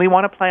kids only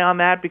want to play on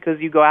that because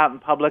you go out in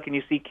public and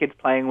you see kids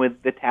playing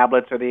with the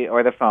tablets or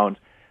the phones.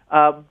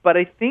 But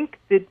I think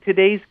that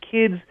today's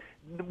kids,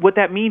 what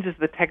that means is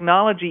the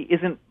technology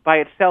isn't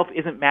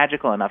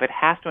magical enough. It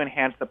has to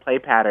enhance the play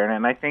pattern,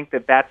 and I think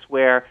that's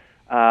where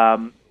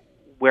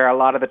a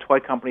lot of the toy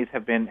companies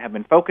have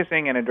been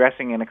focusing and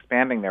addressing and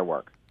expanding their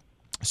work.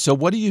 So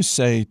what do you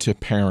say to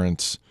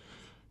parents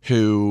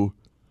who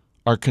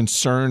are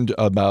concerned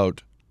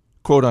about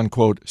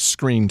quote-unquote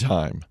screen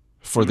time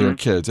for their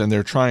kids, and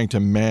they're trying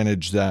to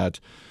manage that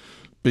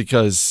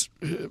because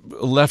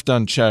left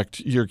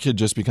unchecked, your kid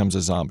just becomes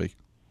a zombie?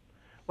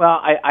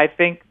 Well, I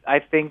think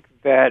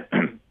that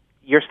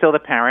you're still the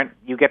parent.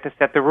 You get to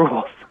set the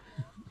rules.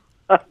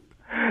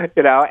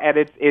 And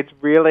it's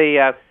really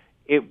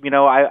we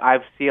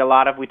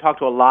talk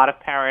to a lot of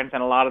parents,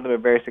 and a lot of them are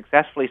very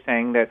successfully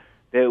saying that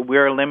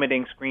we're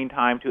limiting screen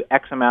time to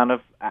X amount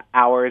of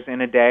hours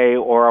in a day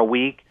or a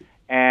week,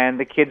 and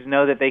the kids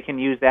know that they can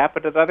use that,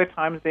 but at other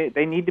times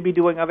they need to be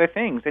doing other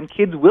things, and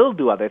kids will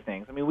do other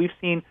things. I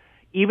mean,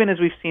 even as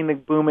we've seen the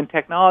boom in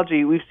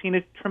technology, we've seen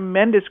a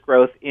tremendous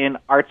growth in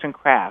arts and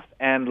crafts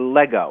and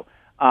Lego,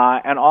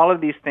 and all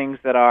of these things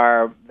that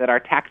are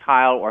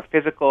tactile or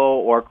physical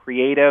or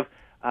creative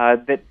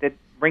that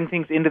bring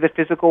things into the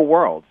physical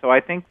world. So I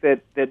think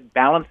that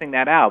balancing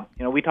that out,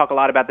 we talk a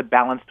lot about the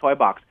balanced toy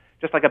box.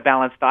 Just like a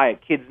balanced diet,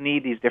 kids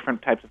need these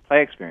different types of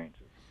play experiences.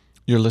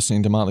 You're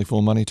listening to Motley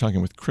Fool Money, talking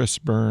with Chris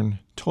Byrne,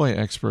 toy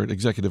expert,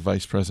 executive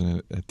vice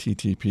president at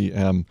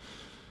TTPM,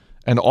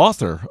 and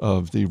author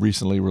of the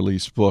recently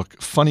released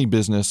book, Funny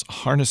Business,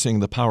 Harnessing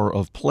the Power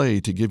of Play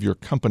to Give Your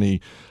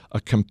Company a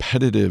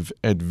Competitive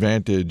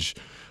Advantage.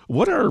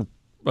 What are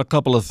a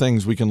couple of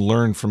things we can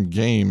learn from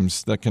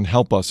games that can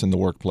help us in the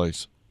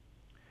workplace?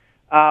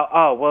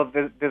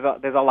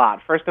 There's a lot.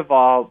 First of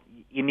all,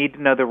 you need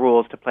to know the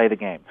rules to play the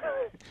game.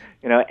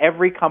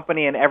 Every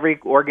company and every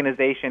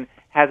organization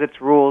has its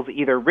rules,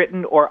 either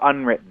written or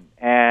unwritten.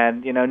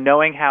 And,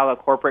 knowing how a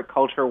corporate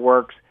culture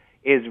works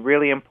is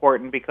really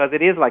important because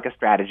it is like a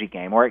strategy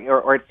game, or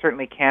it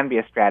certainly can be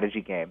a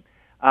strategy game.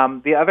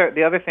 The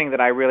other thing that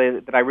I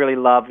really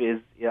love is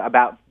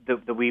about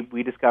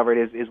we discovered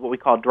is what we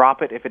call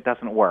drop it if it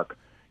doesn't work.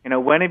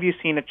 When have you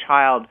seen a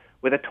child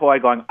with a toy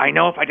going, I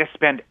know if I just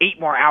spend 8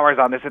 more hours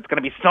on this, it's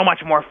going to be so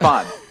much more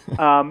fun.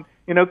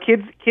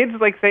 Kids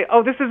like say,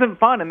 oh, this isn't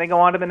fun, and they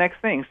go on to the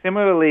next thing.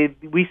 Similarly,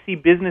 we see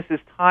businesses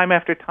time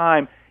after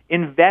time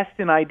invest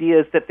in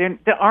ideas that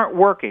aren't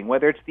working,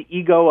 whether it's the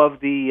ego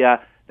of the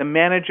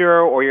manager,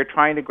 or you're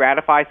trying to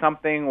gratify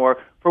something, or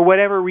for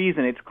whatever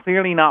reason, it's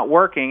clearly not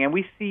working. And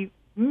we see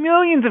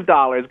millions of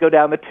dollars go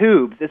down the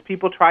tubes as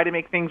people try to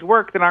make things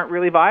work that aren't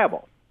really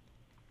viable.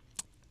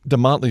 The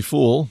Motley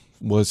Fool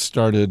was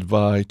started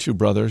by two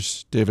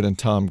brothers, David and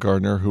Tom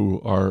Gardner,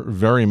 who are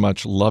very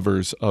much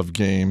lovers of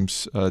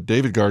games.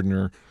 David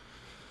Gardner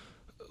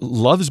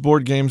loves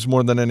board games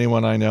more than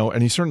anyone I know,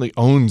 and he certainly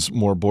owns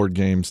more board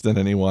games than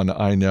anyone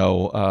I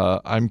know.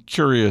 I'm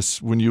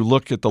curious, when you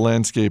look at the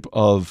landscape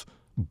of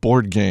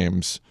board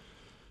games,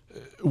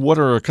 what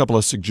are a couple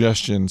of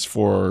suggestions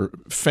for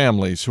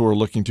families who are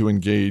looking to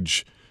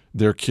engage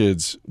their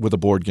kids with a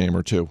board game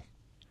or two?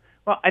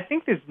 Well, I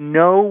think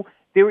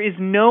there is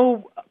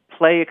no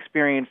play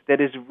experience that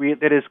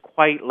is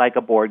quite like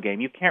a board game.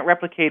 You can't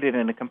replicate it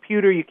in a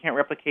computer. You can't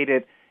replicate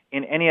it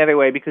in any other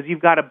way because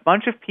you've got a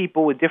bunch of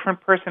people with different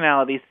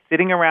personalities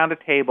sitting around a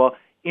table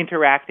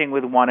interacting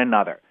with one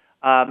another.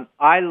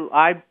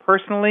 I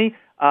personally,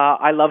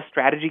 I love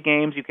strategy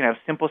games. You can have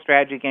simple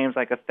strategy games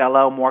like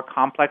Othello, more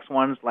complex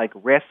ones like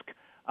Risk.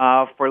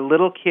 For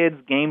little kids,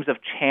 games of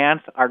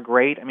chance are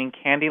great. I mean,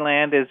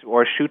 Candyland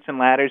or Chutes and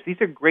Ladders.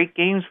 These are great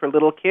games for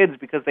little kids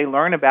because they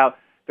learn about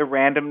the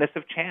randomness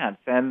of chance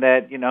and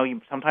that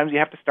sometimes you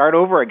have to start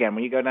over again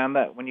when you go down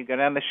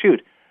the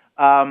chute.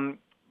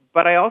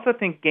 But I also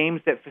think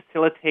games that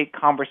facilitate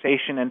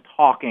conversation and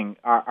talking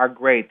are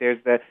great. There's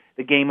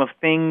the game of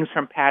things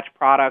from Patch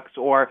Products,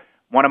 or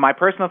one of my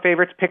personal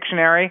favorites,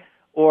 Pictionary,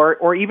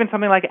 or even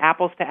something like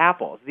Apples to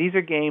Apples. These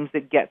are games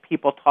that get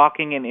people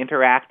talking and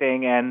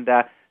interacting and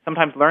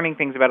sometimes learning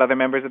things about other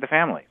members of the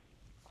family.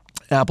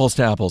 Apples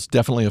to Apples,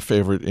 definitely a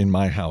favorite in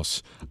my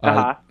house.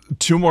 Uh-huh.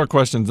 Two more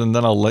questions, and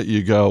then I'll let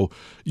you go.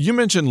 You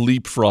mentioned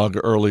Leapfrog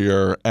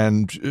earlier,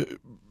 and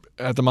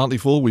at the Motley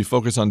Fool, we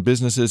focus on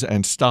businesses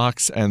and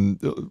stocks, and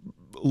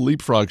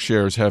Leapfrog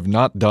shares have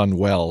not done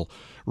well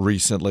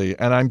recently.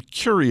 And I'm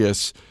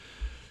curious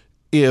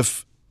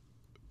if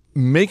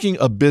making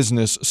a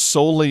business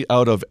solely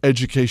out of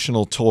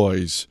educational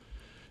toys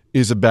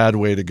is a bad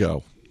way to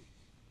go.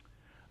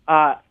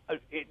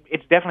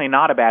 It's definitely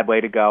not a bad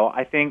way to go.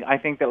 I think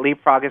that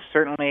Leapfrog has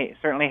certainly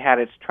had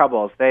its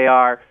troubles.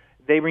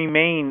 They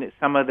remain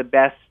some of the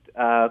best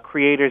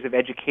creators of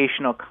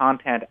educational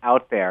content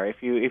out there.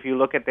 If you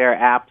look at their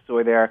apps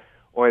or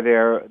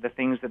the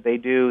things that they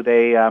do,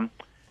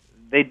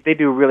 they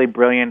do really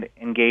brilliant,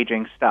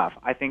 engaging stuff.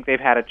 I think they've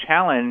had a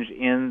challenge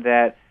in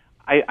that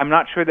I'm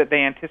not sure that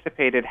they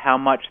anticipated how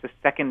much the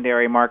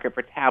secondary market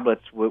for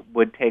tablets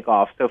would take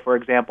off. So, for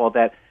example,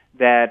 that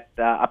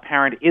a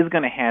parent is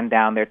going to hand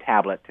down their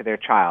tablet to their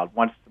child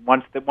once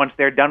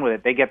they're done with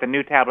it. They get the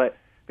new tablet.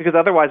 Because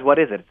otherwise, what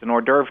is it? It's an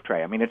hors d'oeuvre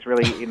tray. I mean, it's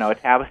really, a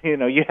tablet.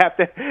 You have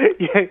to.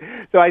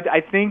 So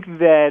I think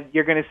that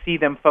you're going to see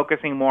them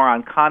focusing more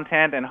on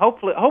content and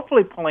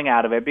hopefully pulling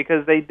out of it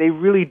because they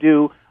really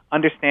do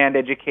understand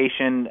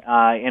education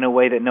in a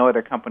way that no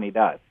other company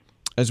does.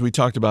 As we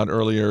talked about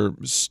earlier,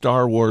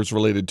 Star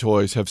Wars-related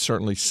toys have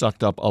certainly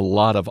sucked up a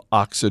lot of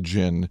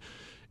oxygen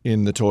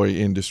in the toy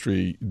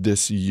industry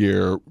this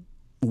year.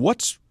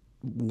 What's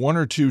one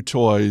or two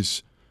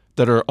toys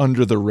that are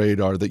under the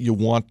radar that you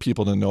want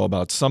people to know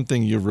about,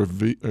 something you've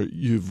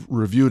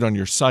reviewed on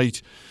your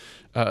site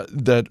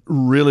that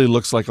really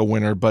looks like a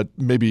winner, but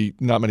maybe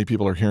not many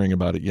people are hearing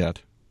about it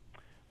yet?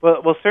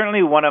 Well,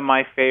 certainly one of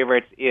my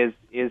favorites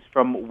is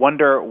from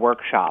Wonder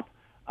Workshop,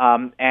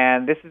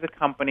 and this is a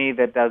company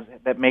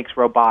that makes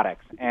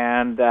robotics,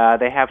 and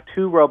they have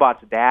two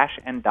robots, Dash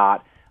and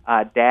Dot.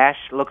 Dash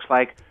looks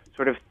like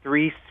sort of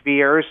three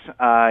spheres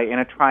in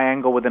a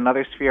triangle with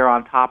another sphere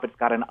on top. It's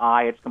got an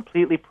eye. It's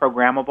completely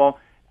programmable.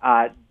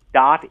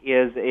 Dot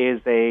is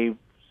a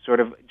sort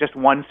of just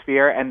one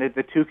sphere, and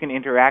the two can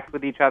interact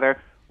with each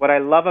other. What I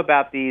love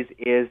about these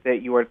is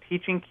that you are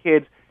teaching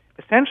kids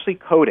essentially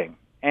coding,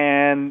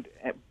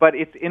 but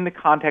it's in the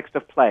context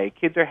of play.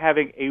 Kids are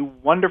having a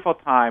wonderful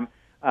time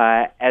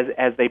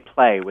as they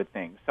play with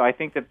things. So I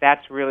think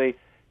that's really,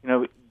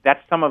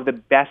 that's some of the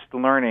best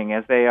learning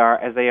as they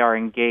are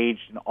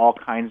engaged in all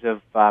kinds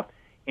of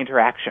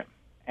interaction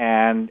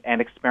and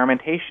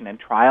experimentation and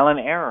trial and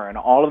error and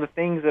all of the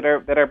things that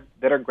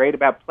are great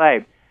about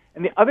play.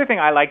 And the other thing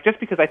I like,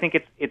 just because I think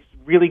it's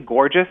really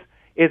gorgeous,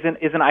 is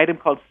an item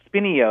called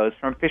Spinios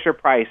from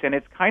Fisher-Price, and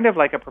it's kind of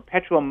like a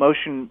perpetual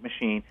motion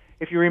machine.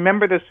 If you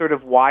remember the sort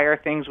of wire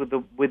things with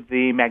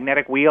the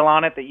magnetic wheel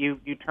on it that you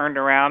turned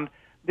around,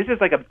 this is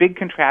like a big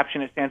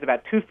contraption. It stands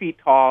about 2 feet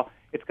tall.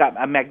 It's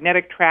got a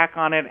magnetic track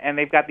on it, and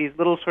they've got these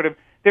little sort of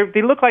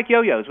they look like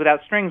yo-yos without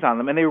strings on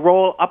them, and they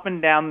roll up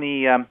and down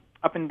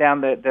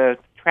the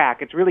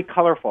track. It's really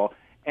colorful.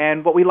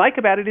 And what we like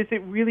about it is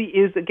it really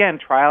is, again,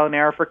 trial and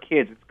error for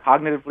kids. It's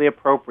cognitively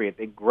appropriate.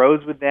 It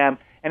grows with them,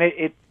 and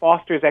it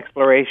fosters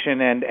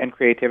exploration and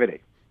creativity.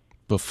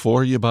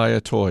 Before you buy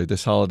a toy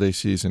this holiday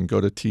season,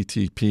 go to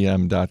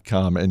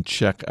ttpm.com and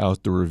check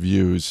out the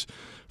reviews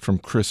from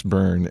Chris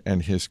Byrne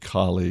and his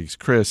colleagues.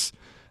 Chris,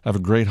 have a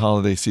great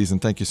holiday season.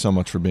 Thank you so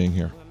much for being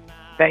here.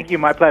 Thank you.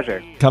 My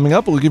pleasure. Coming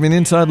up, we'll give you an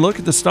inside look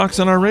at the stocks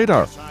on our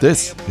radar.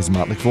 This is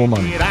Motley Fool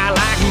Money. I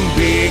like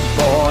big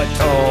boy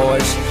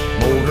toys,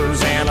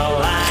 motors and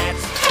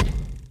lights.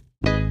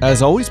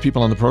 As always,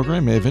 people on the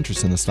program may have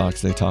interest in the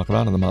stocks they talk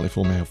about, and the Motley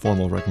Fool may have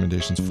formal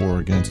recommendations for or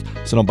against.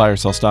 So don't buy or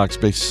sell stocks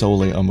based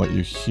solely on what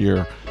you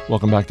hear.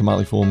 Welcome back to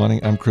Motley Fool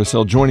Money. I'm Chris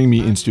Hill. Joining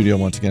me in studio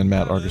once again,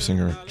 Matt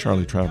Argersinger,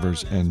 Charlie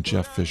Travers, and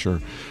Jeff Fisher.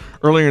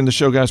 Earlier in the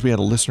show, guys, we had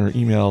a listener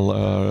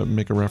email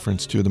make a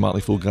reference to the Motley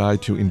Fool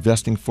Guide to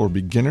Investing for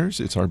Beginners.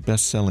 It's our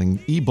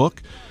best-selling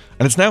ebook,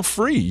 and it's now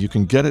free. You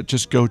can get it.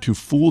 Just go to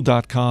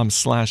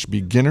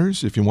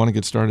fool.com/beginners if you want to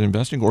get started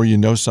investing, or you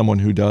know someone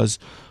who does.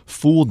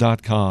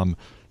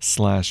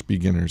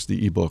 Fool.com/beginners.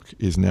 The ebook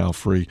is now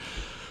free.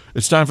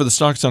 It's time for the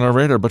stocks on our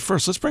radar, but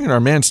first, let's bring in our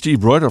man Steve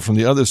Broido from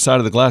the other side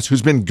of the glass,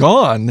 who's been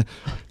gone.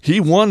 He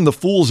won the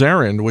Fool's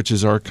Errand, which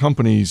is our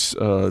company's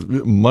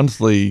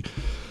monthly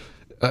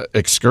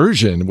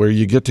excursion where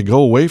you get to go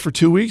away for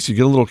 2 weeks. You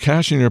get a little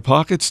cash in your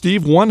pocket.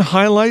 Steve, one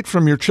highlight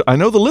from your trip. I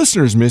know the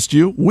listeners missed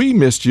you. We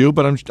missed you,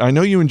 but I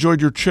know you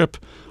enjoyed your trip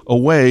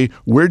away.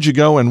 Where'd you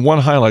go, and one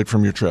highlight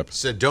from your trip?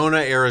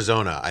 Sedona,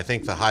 Arizona. I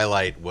think the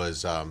highlight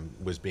was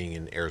being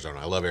in Arizona.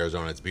 I love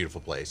Arizona. It's a beautiful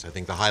place. I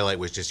think the highlight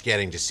was just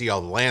getting to see all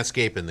the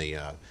landscape in the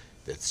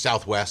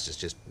Southwest.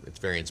 It's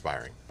very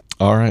inspiring.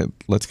 All right,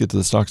 let's get to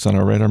the stocks on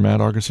our radar. Matt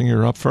Argersinger,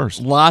 you're up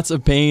first. Lots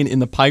of pain in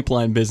the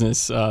pipeline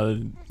business,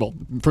 for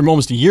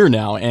almost a year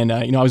now. And,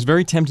 I was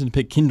very tempted to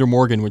pick Kinder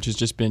Morgan, which has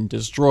just been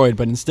destroyed.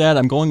 But instead,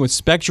 I'm going with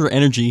Spectra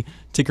Energy,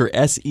 ticker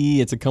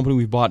SE. It's a company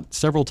we've bought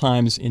several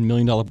times in $1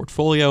 million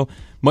portfolio.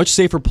 Much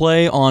safer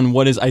play on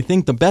what is, I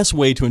think, the best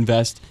way to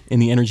invest in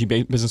the energy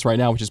business right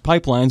now, which is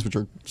pipelines, which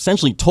are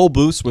essentially toll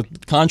booths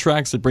with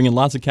contracts that bring in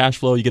lots of cash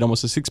flow. You get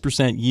almost a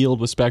 6% yield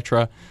with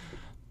Spectra.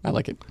 I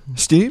like it.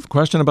 Steve,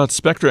 question about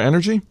Spectra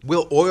Energy?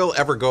 Will oil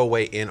ever go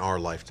away in our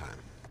lifetime?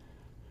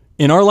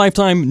 In our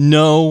lifetime,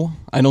 no,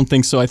 I don't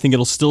think so. I think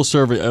it'll still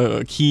serve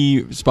a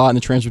key spot in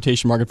the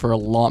transportation market for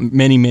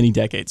many, many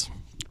decades.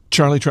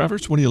 Charlie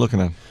Travers, what are you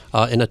looking at?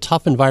 In a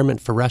tough environment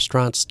for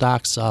restaurant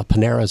stocks,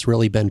 Panera has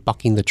really been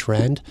bucking the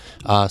trend.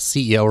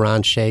 CEO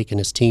Ron Shaich and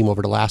his team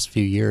over the last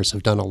few years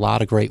have done a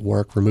lot of great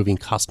work removing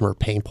customer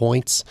pain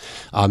points,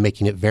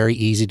 making it very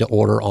easy to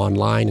order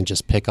online and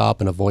just pick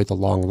up and avoid the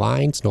long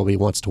lines. Nobody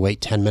wants to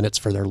wait 10 minutes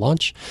for their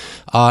lunch.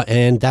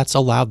 And that's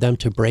allowed them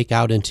to break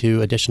out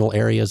into additional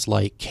areas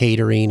like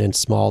catering and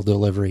small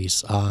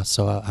deliveries.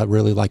 So I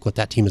really like what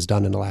that team has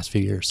done in the last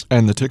few years.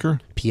 And the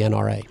ticker?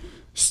 PNRA.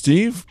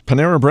 Steve,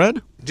 Panera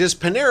Bread? Does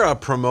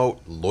Panera promote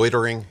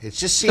loitering? It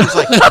just seems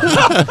like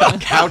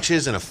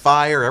couches and a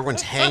fire.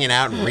 Everyone's hanging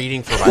out and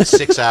reading for about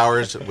 6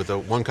 hours with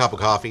one cup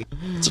of coffee.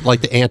 It's like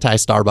the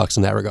anti-Starbucks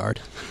in that regard.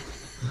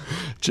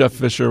 Jeff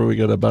Fisher, we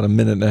got about a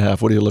minute and a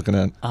half. What are you looking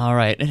at? All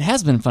right. It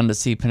has been fun to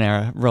see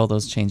Panera roll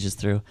those changes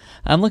through.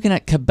 I'm looking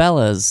at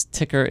Cabela's.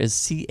 Ticker is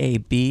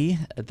CAB.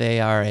 They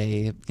are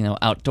a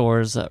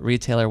outdoors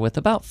retailer with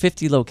about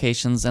 50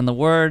 locations. And the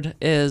word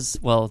is,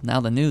 now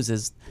the news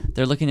is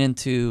they're looking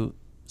into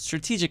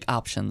strategic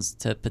options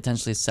to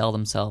potentially sell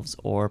themselves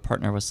or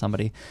partner with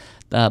somebody.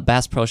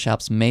 Bass Pro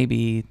Shops may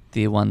be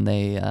the one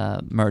they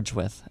merge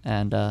with.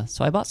 And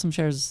so I bought some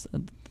shares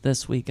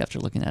this week after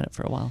looking at it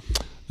for a while.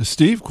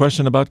 Steve,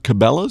 question about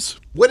Cabela's?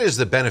 What is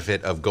the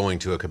benefit of going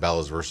to a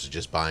Cabela's versus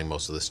just buying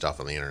most of this stuff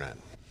on the internet?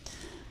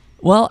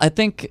 Well, I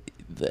think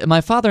my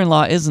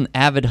father-in-law is an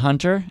avid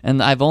hunter,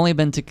 and I've only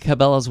been to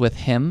Cabela's with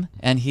him,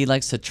 and he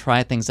likes to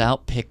try things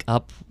out, pick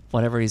up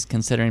whatever he's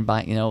considering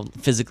buying,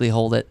 physically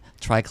hold it,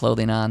 try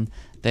clothing on.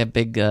 They have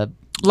big... a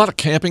lot of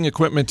camping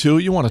equipment, too.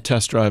 You want to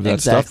test drive that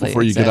stuff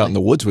before you get out in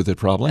the woods with it,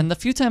 probably. And the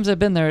few times I've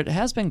been there, it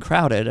has been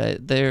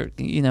crowded. They're,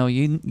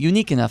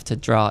 unique enough to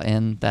draw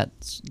in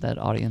that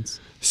audience.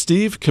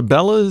 Steve,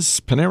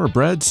 Cabela's, Panera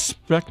Bread,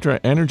 Spectra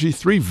Energy,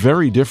 3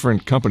 very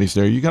different companies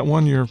there. You got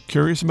one you're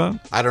curious about?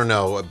 I don't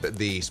know.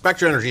 The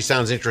Spectra Energy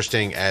sounds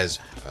interesting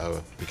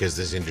because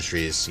this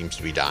industry seems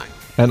to be dying.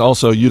 And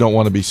also, you don't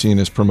want to be seen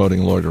as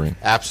promoting loitering.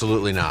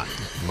 Absolutely not.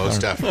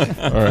 Most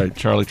definitely. All right,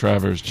 Charlie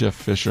Travers, Jeff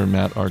Fisher,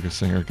 Matt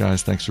Argersinger.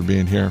 Guys, thanks for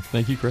being here.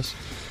 Thank you, Chris.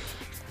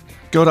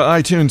 Go to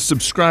iTunes,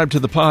 subscribe to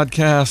the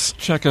podcast,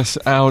 check us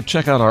out,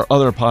 check out our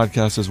other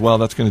podcasts as well.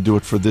 That's going to do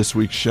it for this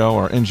week's show.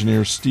 Our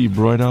engineer, Steve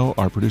Broido,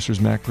 our producers,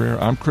 Matt Greer.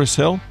 I'm Chris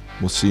Hill.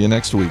 We'll see you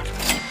next week.